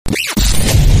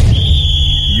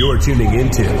You're tuning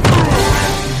into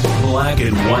Black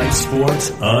and White Sports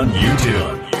on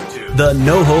YouTube. The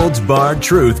no-holds-barred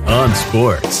truth on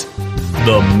sports.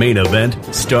 The main event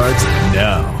starts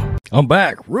now. I'm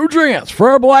back. Rudrance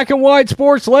for our Black and White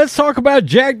Sports. Let's talk about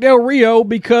Jack Del Rio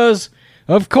because,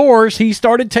 of course, he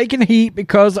started taking heat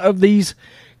because of these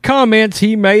comments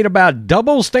he made about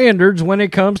double standards when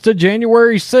it comes to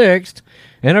January 6th.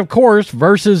 And, of course,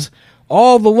 versus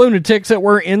all the lunatics that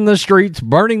were in the streets,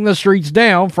 burning the streets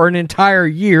down for an entire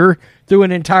year through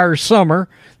an entire summer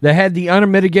that had the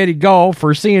unmitigated gall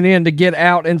for CNN to get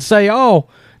out and say, oh,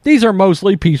 these are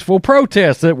mostly peaceful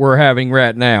protests that we're having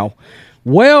right now.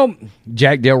 Well,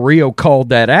 Jack Del Rio called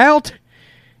that out.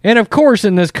 And, of course,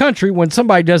 in this country, when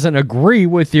somebody doesn't agree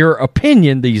with your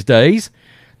opinion these days,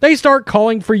 they start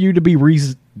calling for you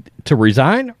to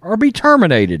resign or be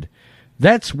terminated.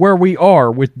 That's where we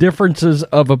are with differences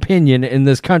of opinion in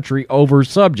this country over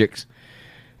subjects.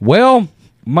 Well,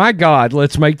 my God,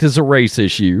 let's make this a race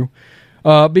issue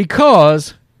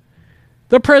because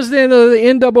the president of the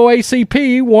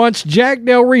NAACP wants Jack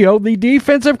Del Rio, the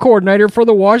defensive coordinator for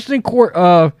the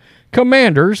Washington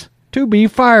Commanders, to be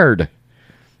fired.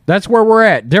 That's where we're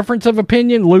at. Difference of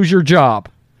opinion, lose your job.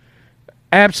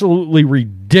 Absolutely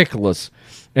ridiculous.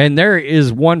 And there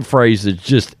is one phrase that's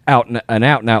just an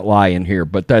out-and-out lie in here,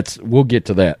 but we'll get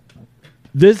to that.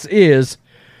 This is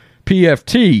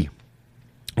PFT.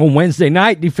 On Wednesday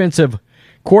night, defensive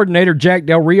coordinator Jack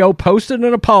Del Rio posted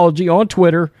an apology on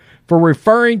Twitter for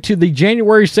referring to the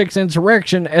January 6th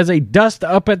insurrection as a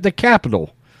dust-up at the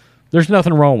Capitol. There's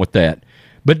nothing wrong with that.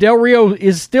 But Del Rio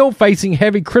is still facing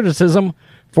heavy criticism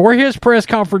for his press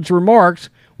conference remarks,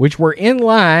 which were in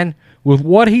line with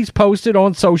what he's posted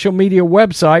on social media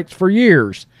websites for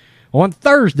years. On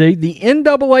Thursday, the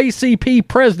NAACP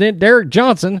president, Derek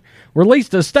Johnson,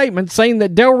 released a statement saying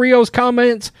that Del Rio's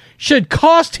comments should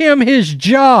cost him his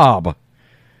job.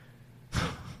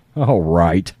 All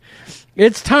right.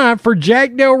 It's time for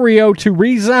Jack Del Rio to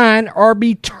resign or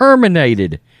be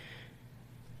terminated.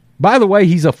 By the way,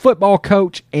 he's a football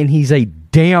coach, and he's a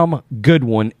damn good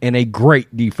one and a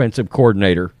great defensive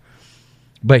coordinator.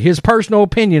 But his personal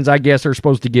opinions, I guess, are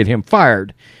supposed to get him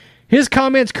fired. His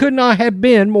comments could not have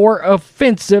been more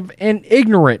offensive and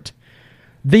ignorant.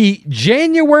 The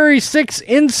January 6th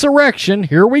insurrection,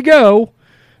 here we go,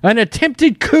 an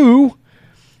attempted coup,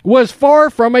 was far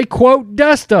from a, quote,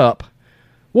 dust-up.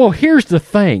 Well, here's the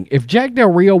thing. If Jack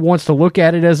Del Rio wants to look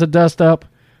at it as a dust-up,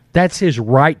 that's his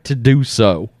right to do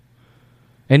so.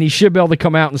 And he should be able to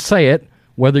come out and say it,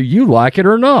 whether you like it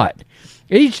or not.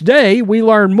 Each day, we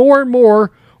learn more and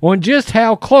more on just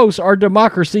how close our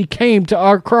democracy came to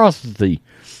our atrocity.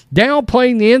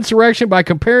 Downplaying the insurrection by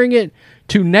comparing it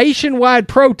to nationwide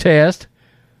protest,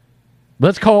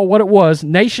 let's call it what it was,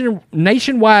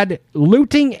 nationwide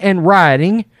looting and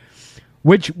rioting,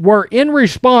 which were in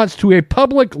response to a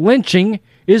public lynching,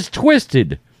 is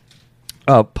twisted.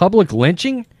 Public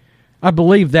lynching? I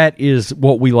believe that is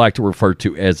what we like to refer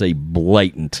to as a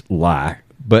blatant lie,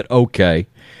 but okay.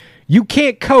 You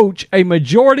can't coach a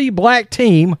majority black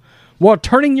team while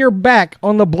turning your back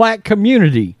on the black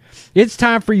community. It's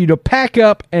time for you to pack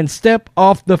up and step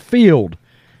off the field.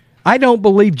 I don't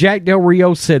believe Jack Del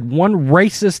Rio said one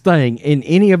racist thing in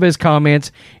any of his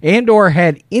comments and or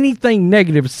had anything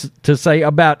negative to say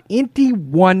about any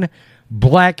one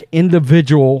black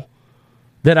individual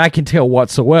that I can tell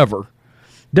whatsoever.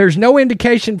 There's no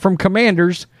indication from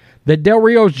Commanders that Del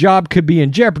Rio's job could be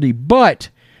in jeopardy, but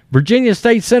Virginia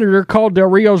State Senator called Del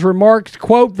Rio's remarks,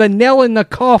 quote, the nail in the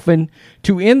coffin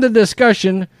to end the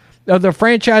discussion of the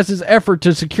franchise's effort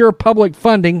to secure public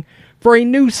funding for a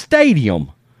new stadium.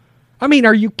 I mean,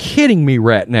 are you kidding me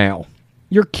right now?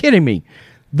 You're kidding me.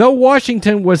 Though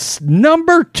Washington was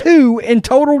number 2 in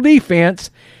total defense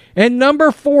and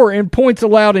number 4 in points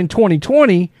allowed in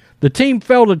 2020, the team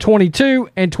fell to 22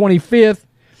 and 25th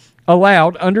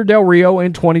allowed under Del Rio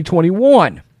in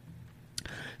 2021.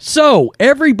 So,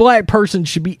 every black person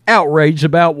should be outraged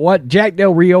about what Jack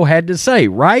Del Rio had to say,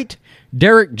 right?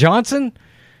 Derek Johnson?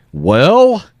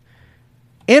 Well,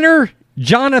 enter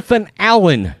Jonathan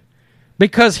Allen,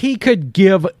 because he could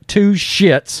give two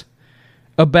shits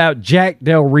about Jack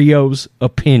Del Rio's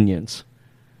opinions.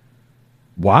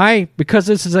 Why? Because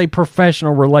this is a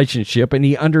professional relationship, and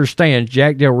he understands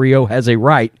Jack Del Rio has a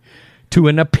right to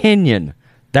an opinion.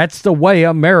 That's the way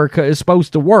America is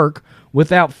supposed to work,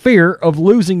 without fear of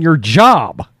losing your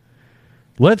job.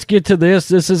 Let's get to this.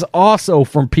 This is also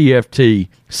from PFT.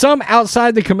 Some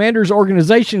outside the Commanders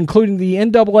organization, including the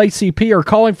NAACP, are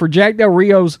calling for Jack Del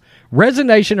Rio's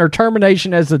resignation or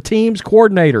termination as the team's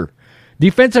coordinator.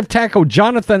 Defensive tackle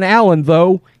Jonathan Allen,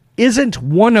 though, isn't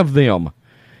one of them.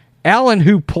 Allen,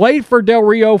 who played for Del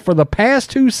Rio for the past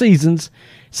 2 seasons,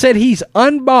 said he's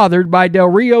unbothered by Del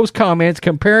Rio's comments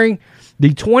comparing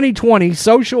the 2020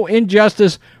 social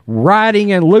injustice,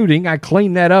 rioting, and looting — I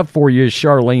cleaned that up for you,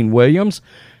 Charlene Williams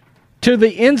 — to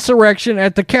the insurrection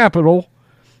at the Capitol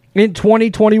in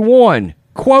 2021.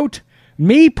 Quote,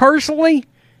 "Me personally,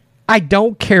 I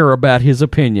don't care about his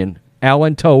opinion,"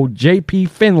 Allen told J.P.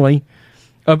 Finley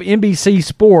of NBC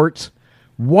Sports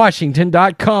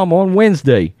Washington.com on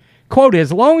Wednesday. Quote,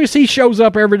 "As long as he shows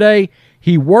up every day,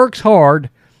 he works hard,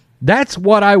 that's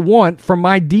what I want from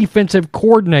my defensive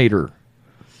coordinator."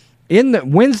 In the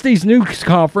Wednesday's news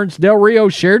conference, Del Rio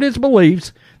shared his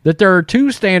beliefs that there are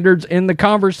 2 standards in the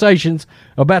conversations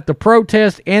about the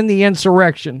protest and the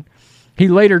insurrection. He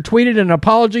later tweeted an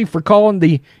apology for calling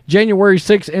the January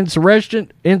 6th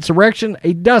insurrection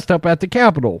a dust-up at the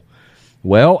Capitol.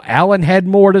 Well, Allen had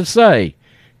more to say.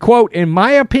 Quote, "In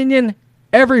my opinion,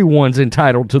 everyone's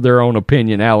entitled to their own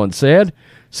opinion," Allen said.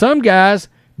 "Some guys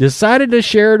decided to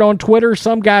share it on Twitter,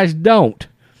 some guys don't.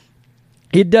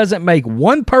 It doesn't make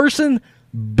one person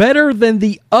better than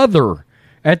the other.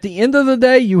 At the end of the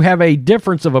day, you have a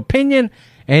difference of opinion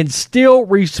and still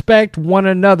respect one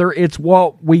another. It's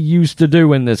what we used to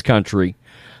do in this country.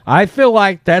 I feel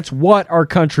like that's what our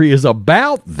country is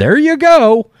about." There you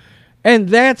go. And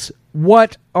that's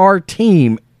what our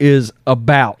team is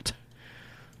about.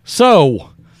 So,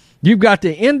 you've got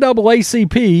the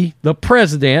NAACP, the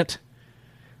president,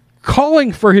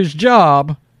 calling for his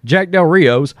job, Jack Del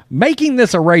Rio's, making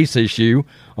this a race issue.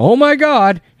 Oh my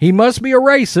God, he must be a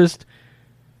racist.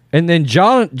 And then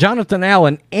Jonathan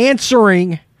Allen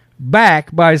answering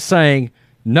back by saying,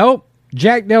 nope,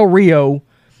 Jack Del Rio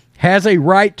has a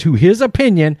right to his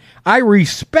opinion. I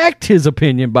respect his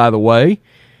opinion, by the way.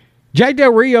 Jack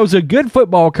Del Rio's a good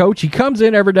football coach. He comes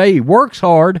in every day. He works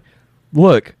hard.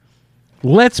 Look,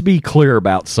 let's be clear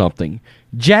about something.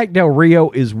 Jack Del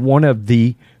Rio is one of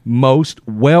the most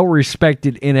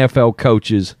well-respected NFL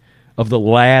coaches of the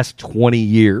last 20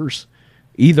 years.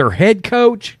 Either head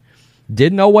coach,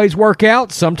 didn't always work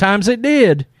out, sometimes it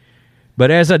did.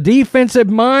 But as a defensive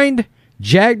mind,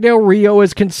 Jack Del Rio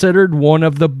is considered one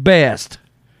of the best.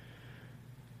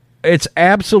 It's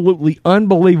absolutely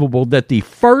unbelievable that the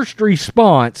first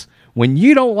response when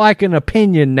you don't like an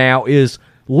opinion now is,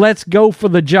 let's go for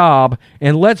the job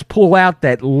and let's pull out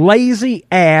that lazy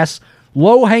ass,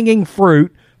 low-hanging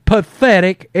fruit,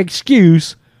 pathetic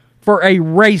excuse for a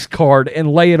race card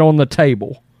and lay it on the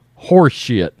table. Horse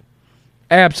shit.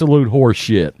 Absolute horse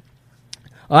shit.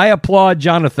 I applaud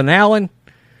Jonathan Allen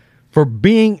for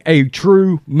being a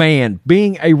true man,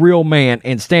 being a real man,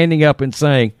 and standing up and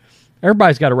saying,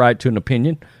 everybody's got a right to an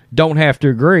opinion. Don't have to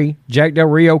agree. Jack Del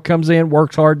Rio comes in,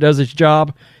 works hard, does his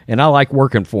job, and I like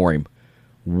working for him.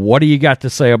 What do you got to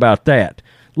say about that?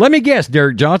 Let me guess,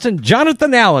 Derek Johnson,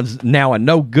 Jonathan Allen's now a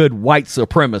no-good white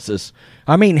supremacist.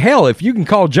 I mean, hell, if you can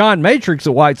call John Matrix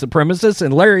a white supremacist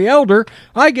and Larry Elder,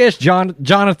 I guess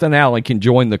Jonathan Allen can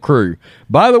join the crew.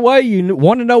 By the way, you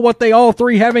want to know what they all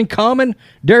three have in common,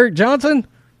 Derek Johnson?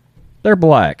 They're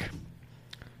black.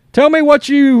 Tell me what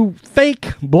you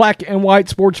think, black and white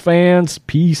sports fans.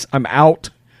 Peace. I'm out.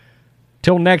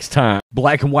 Till next time,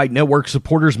 Black and White Network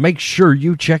supporters, make sure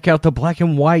you check out the Black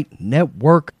and White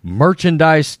Network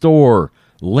merchandise store.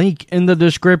 Link in the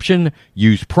description.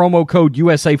 Use promo code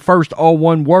USA First, all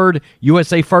one word.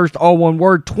 USA First, all one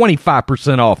word.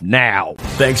 25% off now.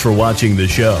 Thanks for watching the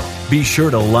show. Be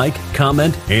sure to like,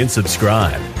 comment, and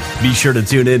subscribe. Be sure to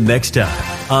tune in next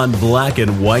time on Black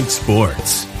and White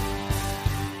Sports.